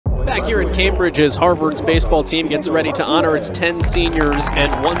Back here in Cambridge as Harvard's baseball team gets ready to honor its 10 seniors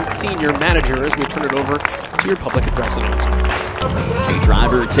and 1 senior manager as we turn it over to your public address announcement. Jay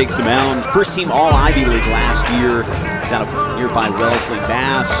Driver takes the mound. First team All-Ivy League last year. He's out of nearby Wellesley,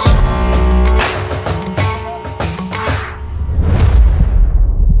 Mass.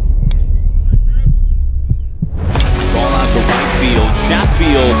 Ball out to right field.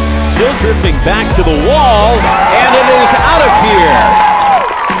 Chatfield still drifting back to the wall, and it is out of here.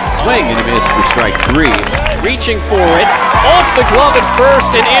 Swing and a miss for strike 3. Reaching for it, off the glove at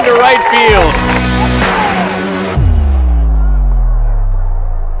first and into right field.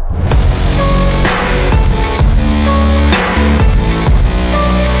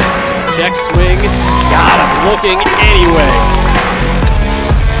 Check swing, got him looking anyway.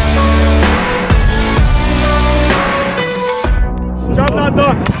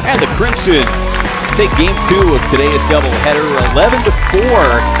 And the Crimson take game 2 of today's doubleheader,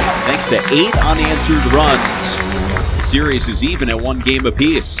 11-4, thanks to 8 unanswered runs. The series is even at 1 game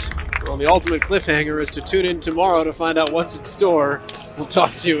apiece. Well, the ultimate cliffhanger is to tune in tomorrow to find out what's in store. We'll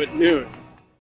talk to you at noon.